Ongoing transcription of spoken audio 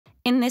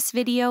In this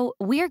video,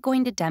 we're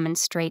going to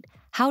demonstrate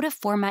how to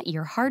format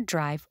your hard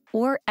drive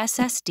or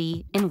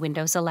SSD in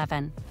Windows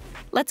 11.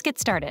 Let's get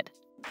started.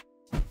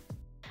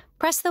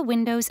 Press the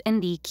Windows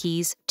and D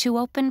keys to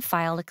open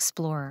File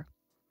Explorer.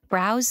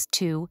 Browse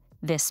to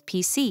This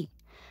PC.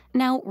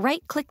 Now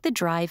right-click the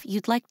drive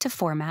you'd like to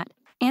format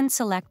and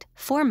select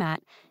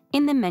Format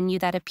in the menu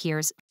that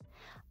appears.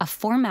 A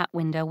format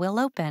window will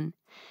open.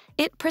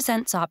 It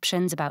presents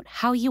options about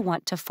how you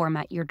want to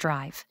format your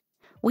drive.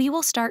 We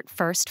will start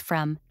first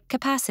from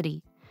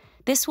Capacity.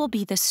 This will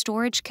be the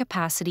storage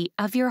capacity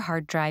of your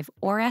hard drive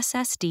or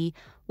SSD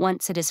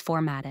once it is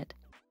formatted.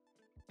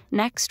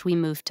 Next, we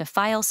move to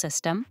File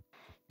System.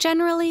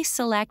 Generally,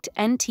 select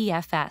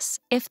NTFS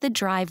if the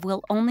drive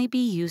will only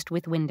be used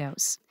with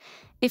Windows.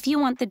 If you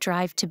want the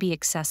drive to be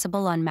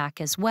accessible on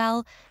Mac as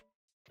well,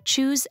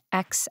 choose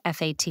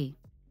XFAT.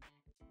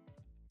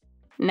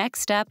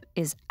 Next up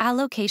is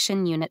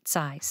Allocation Unit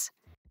Size.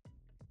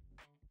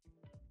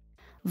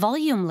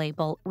 Volume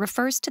label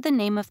refers to the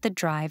name of the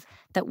drive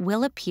that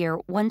will appear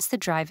once the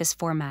drive is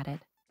formatted.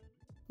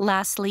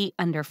 Lastly,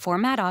 under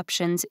Format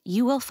Options,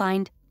 you will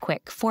find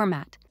Quick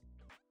Format.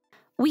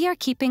 We are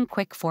keeping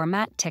Quick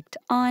Format ticked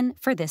on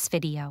for this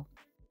video.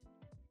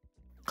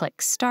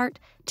 Click Start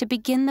to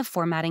begin the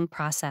formatting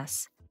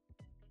process.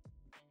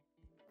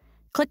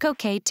 Click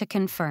OK to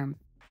confirm.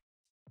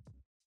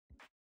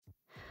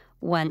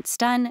 Once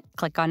done,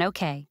 click on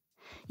OK.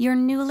 Your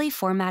newly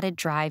formatted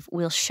drive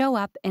will show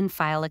up in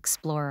File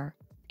Explorer,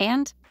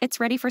 and it's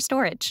ready for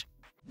storage.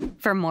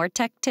 For more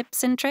tech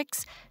tips and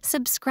tricks,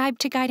 subscribe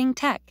to Guiding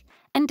Tech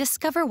and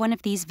discover one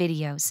of these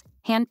videos,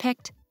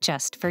 handpicked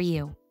just for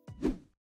you.